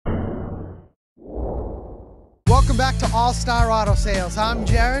welcome back to Allstar Auto Sales. I'm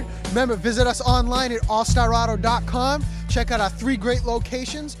Jared. Remember, visit us online at allstarauto.com. Check out our 3 great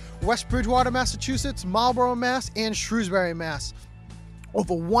locations: West Bridgewater, Massachusetts, Marlborough, Mass, and Shrewsbury, Mass.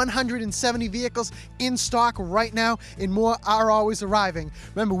 Over 170 vehicles in stock right now, and more are always arriving.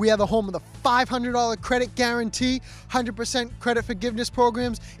 Remember, we are the home of the $500 credit guarantee, 100% credit forgiveness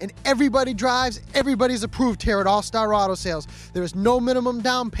programs, and everybody drives, everybody's approved here at Allstar Auto Sales. There is no minimum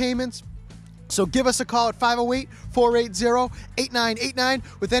down payments. So give us a call at 508-480-8989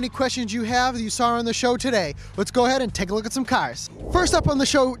 with any questions you have that you saw on the show today. Let's go ahead and take a look at some cars. First up on the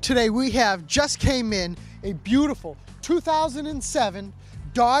show today, we have just came in a beautiful 2007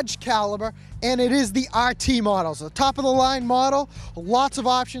 Dodge Caliber, and it is the RT model. So top of the line model, lots of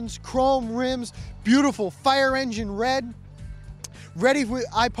options, chrome rims, beautiful fire engine red, ready with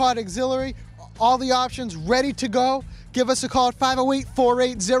iPod auxiliary, all the options ready to go. Give us a call at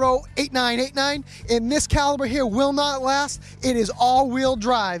 508-480-8989. And this Caliber here will not last. It is all-wheel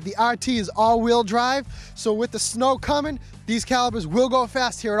drive. The RT is all-wheel drive. So with the snow coming, these Calibers will go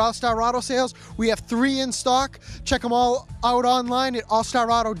fast here at Allstar Auto Sales. We have 3 in stock. Check them all out online at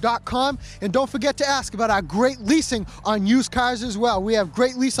allstarauto.com. And don't forget to ask about our great leasing on used cars as well. We have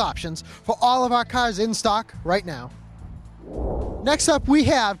great lease options for all of our cars in stock right now. Next up, we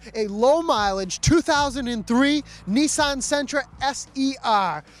have a low mileage 2003 Nissan Sentra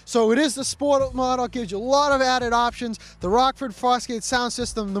SER. So it is the sport model, gives you a lot of added options, the Rockford Fosgate sound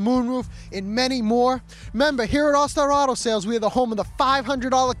system, the moonroof, and many more. Remember, here at Allstar Auto Sales, we are the home of the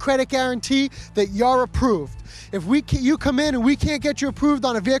 $500 credit guarantee that you're approved. If you come in and we can't get you approved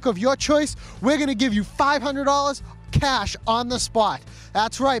on a vehicle of your choice, we're going to give you $500 cash on the spot.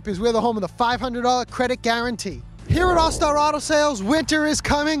 That's right, because we're the home of the $500 credit guarantee. Here at Allstar Auto Sales, winter is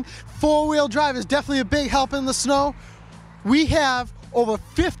coming. 4-wheel drive is definitely a big help in the snow. We have over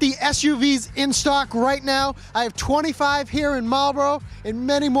 50 SUVs in stock right now. I have 25 here in Marlborough and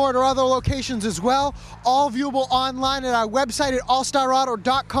many more at our other locations as well. All viewable online at our website at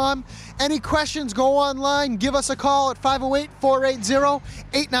allstarauto.com. Any questions, go online, give us a call at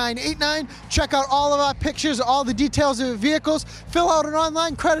 508-480-8989. Check out all of our pictures, all the details of the vehicles. Fill out an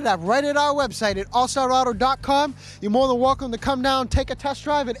online credit app right at our website at allstarauto.com. You're more than welcome to come down, take a test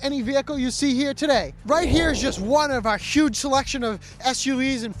drive at any vehicle you see here today. Right here is just one of our huge selection of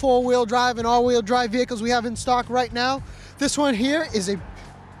SUVs and 4-wheel drive and all-wheel drive vehicles we have in stock right now. This one here is a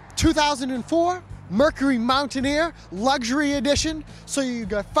 2004 Mercury Mountaineer Luxury Edition. So you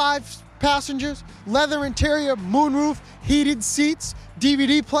got 5 passengers, leather interior, moonroof, heated seats,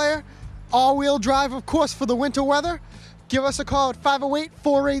 DVD player, all-wheel drive, of course, for the winter weather. Give us a call at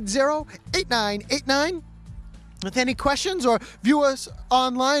 508-480-8989 with any questions, or view us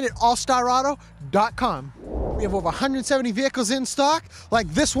online at allstarauto.com. We have over 170 vehicles in stock, like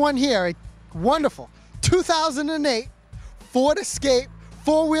this one here, a wonderful 2008 Ford Escape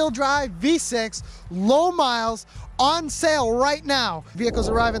 4-wheel drive V6, low miles, on sale right now. Vehicles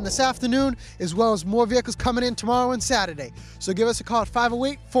arriving this afternoon, as well as more vehicles coming in tomorrow and Saturday. So give us a call at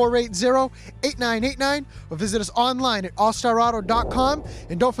 508-480-8989 or visit us online at allstarauto.com.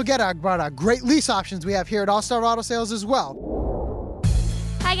 And don't forget about our great lease options we have here at Allstar Auto Sales as well.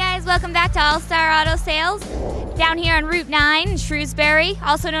 Hi guys, welcome back to Allstar Auto Sales. Down here on Route 9 in Shrewsbury,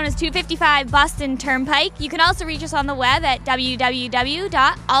 also known as 255 Boston Turnpike. You can also reach us on the web at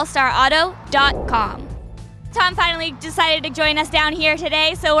www.allstarauto.com. Tom finally decided to join us down here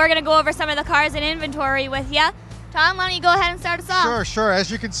today, so we're going to go over some of the cars in inventory with you. Tom, why don't you go ahead and start us off? Sure. As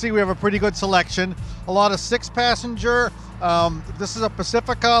you can see, we have a pretty good selection. A lot of 6-passenger. This is a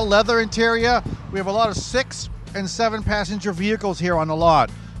Pacifica leather interior. We have a lot of 6- and 7-passenger vehicles here on the lot.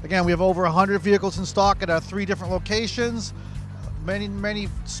 Again, we have over 100 vehicles in stock at our 3 different locations. Many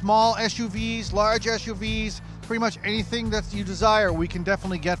small SUVs, large SUVs, pretty much anything that you desire, we can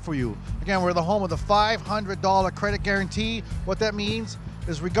definitely get for you. Again, we're the home of the $500 credit guarantee. What that means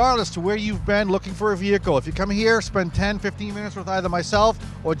is regardless to where you've been looking for a vehicle, if you come here, spend 10-15 minutes with either myself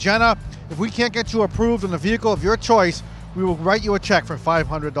or Jenna, if we can't get you approved on a vehicle of your choice, we will write you a check for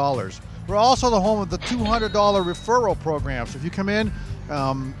 $500. We're also the home of the $200 referral program. So if you come in,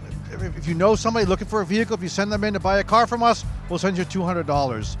 if you know somebody looking for a vehicle, if you send them in to buy a car from us, we'll send you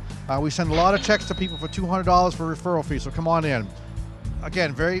 $200. We send a lot of checks to people for $200 for referral fees, so come on in.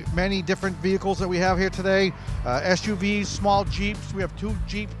 Again, very many different vehicles that we have here today. SUVs, small Jeeps. We have 2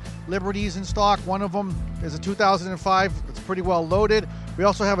 Jeep Liberties in stock. One of them is a 2005. It's pretty well loaded. We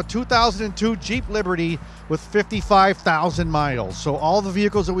also have a 2002 Jeep Liberty with 55,000 miles. So all the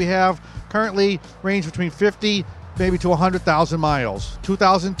vehicles that we have currently range between 50 maybe to 100,000 miles.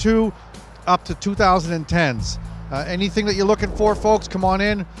 2002 up to 2010s. Anything that you're looking for, folks, come on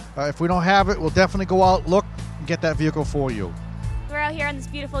in. If we don't have it, we'll definitely go out, look, and get that vehicle for you. We're out here on this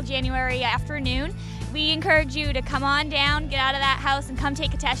beautiful January afternoon. We encourage you to come on down, get out of that house, and come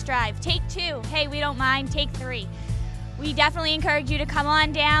take a test drive. Take 2. Hey, we don't mind. Take 3. We definitely encourage you to come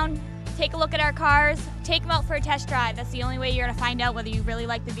on down, take a look at our cars, take them out for a test drive. That's the only way you're going to find out whether you really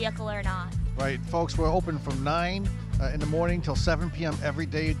like the vehicle or not. Right, folks, we're open from 9 in the morning till 7 p.m. every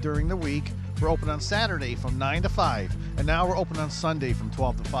day during the week. We're open on Saturday from 9 to 5, and now we're open on Sunday from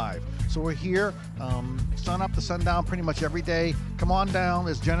 12 to 5. So we're here sun up to sundown pretty much every day. Come on down.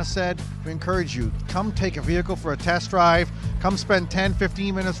 As Jenna said, we encourage you, come take a vehicle for a test drive. Come spend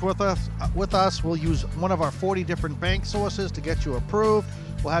 10-15 minutes with us. We'll use one of our 40 different bank sources to get you approved.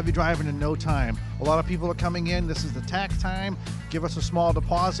 We'll have you driving in no time. A lot of people are coming in. This is the tax time. Give us a small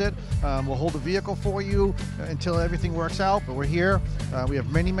deposit. We'll hold the vehicle for you until everything works out, but we're here. We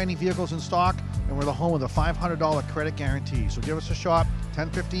have many, many vehicles in stock, and we're the home with a $500 credit guarantee. So give us a shot,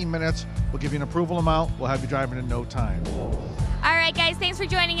 10-15 minutes. We'll give you an approval amount. We'll have you driving in no time. All right, guys, thanks for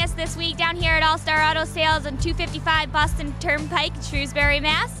joining us this week down here at Allstar Auto Sales on 255 Boston Turnpike, Shrewsbury,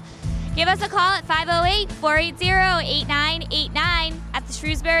 Mass. Give us a call at 508-480-8989 at the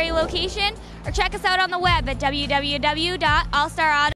Shrewsbury location, or check us out on the web at www.allstarauto.com.